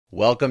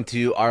Welcome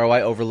to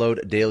ROI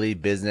Overload Daily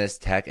Business,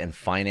 Tech, and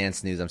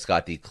Finance News. I'm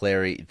Scott D.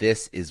 Clary.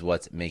 This is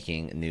what's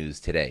making news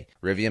today.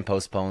 Rivian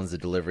postpones the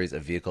deliveries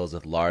of vehicles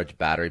with large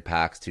battery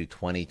packs to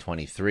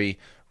 2023.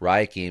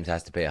 Riot Games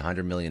has to pay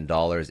 $100 million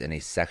in a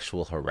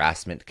sexual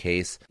harassment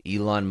case.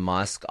 Elon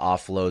Musk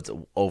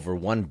offloads over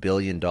 $1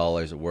 billion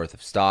worth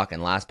of stock.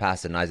 And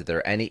LastPass denies that there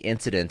are any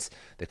incidents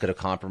that could have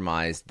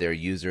compromised their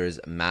users'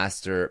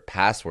 master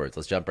passwords.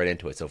 Let's jump right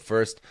into it. So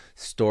first,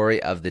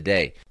 story of the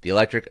day. The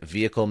electric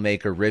vehicle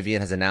maker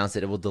Rivian has announced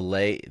that it will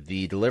delay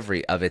the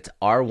delivery of its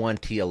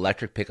R1T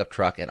electric pickup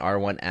truck and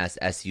R1S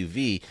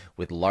SUV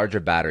with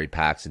larger battery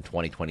packs in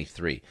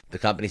 2023. The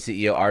company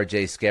CEO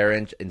RJ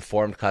Scaringe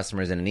informed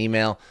customers in an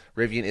email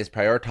Rivian is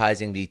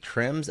prioritizing the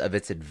trims of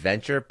its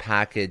adventure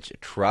package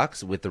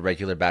trucks with the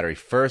regular battery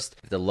first,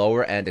 the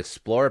lower end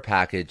Explorer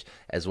package,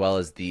 as well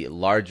as the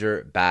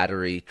larger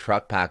battery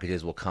truck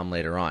packages will come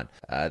later on.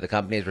 The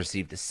company has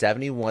received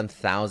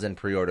 71,000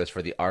 pre-orders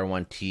for the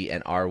R1T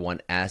and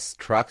R1S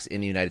trucks in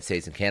the United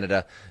States and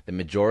Canada. The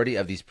majority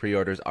of these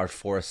pre-orders are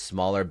for a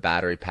smaller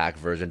battery pack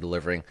version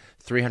delivering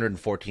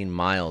 314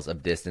 miles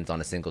of distance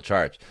on a single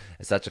charge.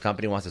 As such, a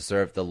company wants to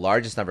serve the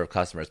largest number of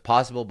customers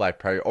possible by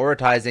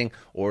prioritizing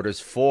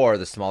orders for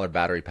the smaller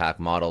battery pack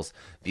models.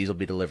 These will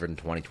be delivered in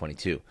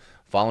 2022.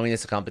 Following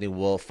this, the company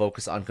will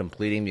focus on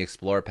completing the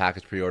Explorer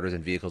package pre-orders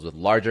in vehicles with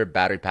larger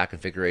battery pack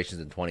configurations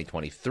in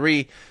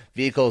 2023.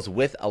 Vehicles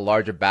with a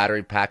larger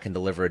battery pack can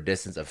deliver a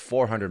distance of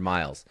 400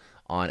 miles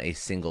on a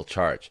single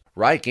charge.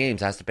 Riot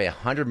Games has to pay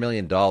 $100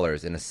 million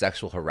in a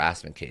sexual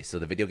harassment case. So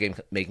the video game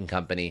making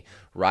company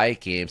Riot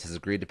Games has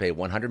agreed to pay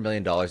 $100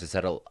 million to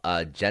settle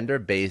a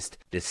gender-based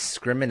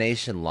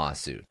discrimination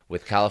lawsuit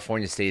with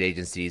California state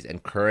agencies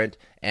and current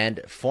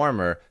and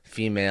former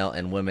female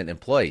and women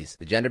employees.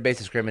 The gender-based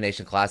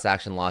discrimination class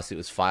action lawsuit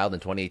was filed in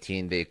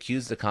 2018. They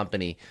accused the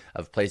company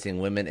of placing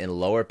women in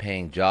lower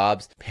paying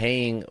jobs,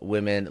 paying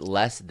women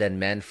less than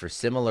men for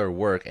similar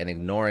work, and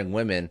ignoring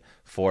women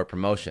for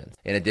promotions.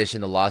 In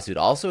addition, the lawsuit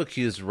also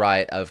accused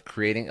Riot of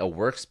creating a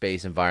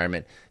workspace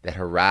environment that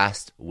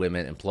harassed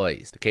women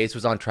employees. The case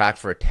was on track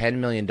for a $10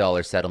 million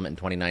settlement in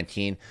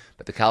 2019,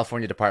 but the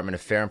California Department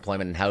of Fair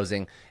Employment and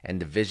Housing and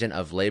Division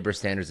of Labor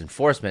Standards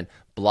Enforcement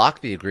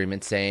blocked the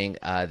agreement, saying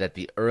that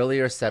the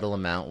earlier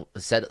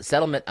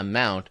settlement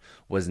amount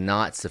was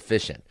not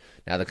sufficient.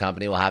 Now the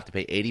company will have to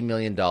pay $80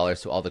 million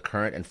to all the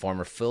current and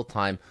former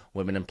full-time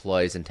women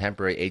employees and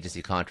temporary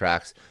agency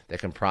contracts that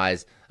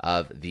comprise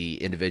of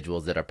the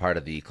individuals that are part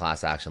of the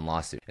class action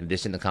lawsuit. In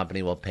addition, the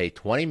company will pay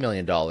 $20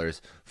 million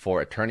for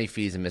attorney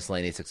fees and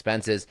miscellaneous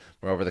expenses.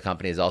 Moreover, the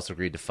company has also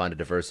agreed to fund a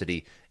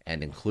diversity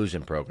and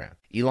inclusion program.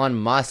 Elon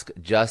Musk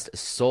just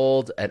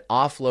sold and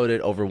offloaded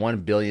over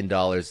 $1 billion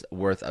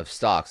worth of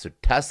stock. So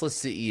Tesla's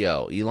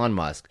CEO, Elon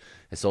Musk,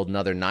 has sold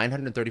another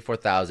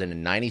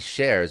 934,090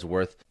 shares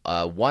worth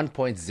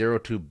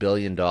 $1.02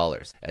 billion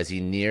as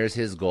he nears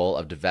his goal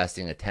of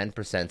divesting a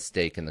 10%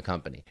 stake in the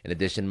company. In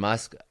addition,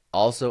 Musk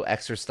also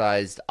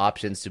exercised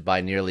options to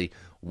buy nearly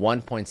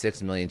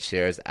 1.6 million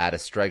shares at a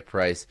strike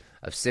price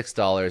of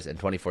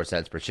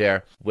 $6.24 per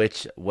share,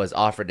 which was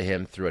offered to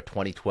him through a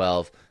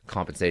 2012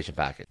 compensation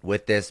package.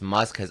 With this,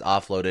 Musk has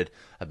offloaded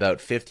about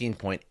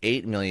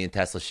 15.8 million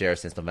Tesla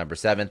shares since November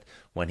 7th,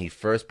 when he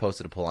first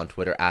posted a poll on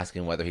Twitter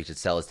asking whether he should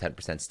sell his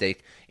 10%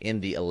 stake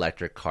in the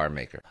electric car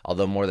maker.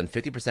 Although more than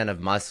 50%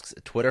 of Musk's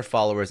Twitter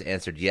followers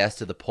answered yes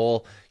to the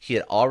poll, he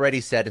had already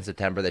said in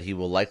September that he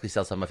will likely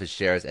sell some of his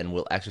shares and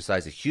will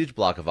exercise a huge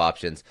block of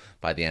options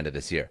by the end of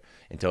this year.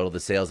 In total, the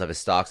sales of his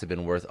stocks have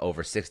been worth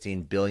over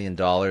 $16 billion. In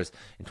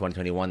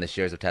 2021, the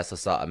shares of Tesla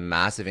saw a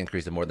massive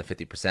increase of more than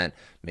 50%,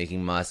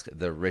 making Musk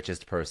the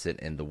richest person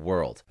in the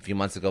world. A few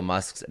months ago,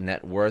 Musk's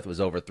net worth was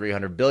over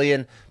 $300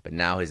 billion, but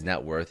now his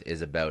net worth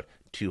is about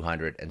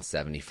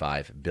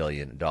 $275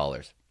 billion.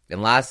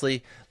 And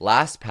lastly,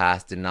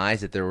 LastPass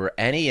denies that there were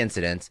any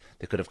incidents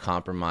that could have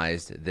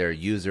compromised their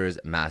users'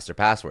 master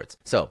passwords.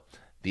 So,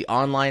 the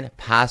online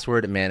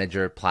password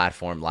manager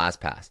platform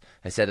LastPass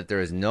has said that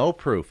there is no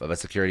proof of a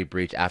security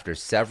breach after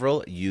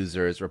several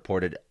users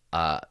reported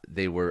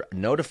they were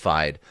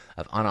notified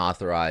of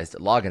unauthorized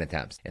login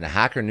attempts. In a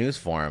Hacker News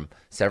forum,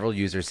 several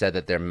users said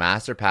that their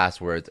master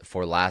passwords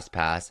for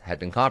LastPass had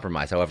been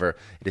compromised. However,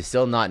 it is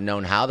still not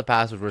known how the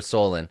passwords were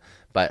stolen,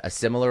 but a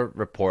similar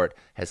report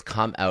has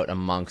come out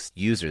amongst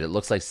users. It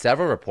looks like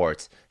several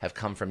reports have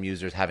come from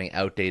users having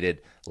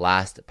outdated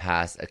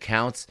LastPass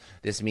accounts.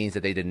 This means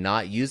that they did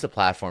not use the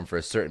platform for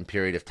a certain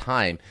period of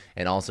time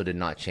and also did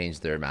not change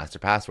their master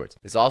passwords.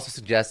 This also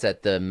suggests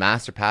that the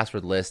master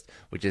password list,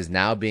 which is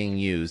now being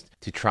used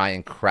to try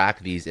and crack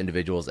these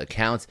individuals'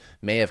 accounts,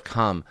 may have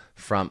come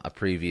from a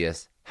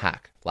previous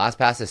hack.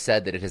 LastPass has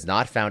said that it has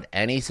not found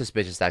any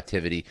suspicious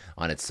activity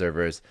on its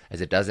servers,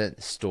 as it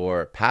doesn't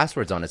store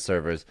passwords on its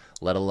servers,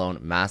 let alone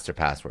master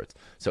passwords.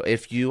 So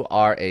if you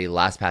are a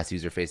LastPass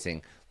user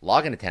facing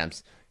login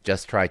attempts,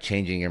 just try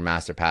changing your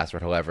master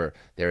password. However,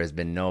 there has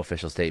been no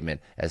official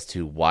statement as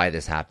to why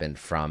this happened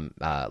from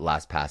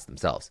LastPass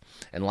themselves.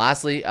 And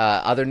lastly,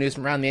 other news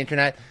from around the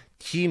internet.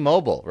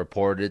 T-Mobile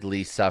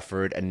reportedly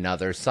suffered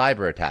another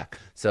cyber attack.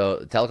 So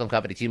the telecom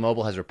company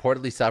T-Mobile has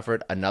reportedly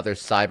suffered another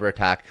cyber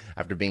attack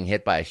after being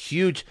hit by a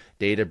huge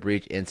data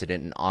breach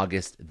incident in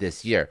August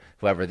this year.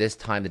 However, this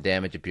time the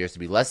damage appears to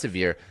be less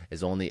severe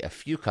as only a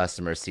few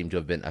customers seem to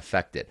have been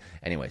affected.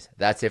 Anyways,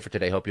 that's it for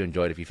today. Hope you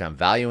enjoyed. If you found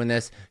value in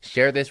this,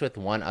 share this with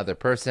one other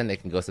person. They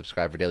can go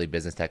subscribe for daily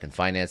business, tech, and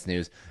finance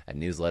news at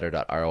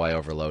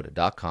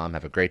newsletter.roioverload.com.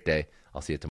 Have a great day. I'll see you tomorrow.